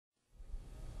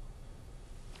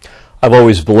I've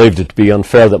always believed it to be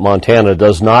unfair that Montana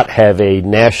does not have a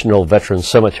national veteran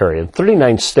cemetery. And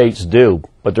 39 states do,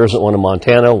 but there isn't one in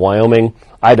Montana, Wyoming,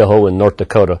 Idaho, and North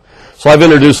Dakota. So I've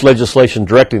introduced legislation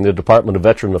directing the Department of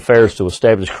Veteran Affairs to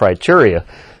establish criteria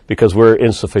because we're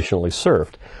insufficiently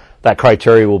served. That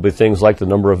criteria will be things like the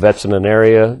number of vets in an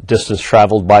area, distance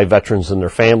traveled by veterans and their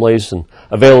families, and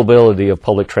availability of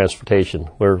public transportation.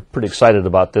 We're pretty excited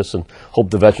about this and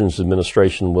hope the Veterans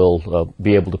Administration will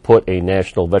be able to put a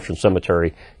national veteran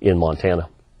cemetery in Montana.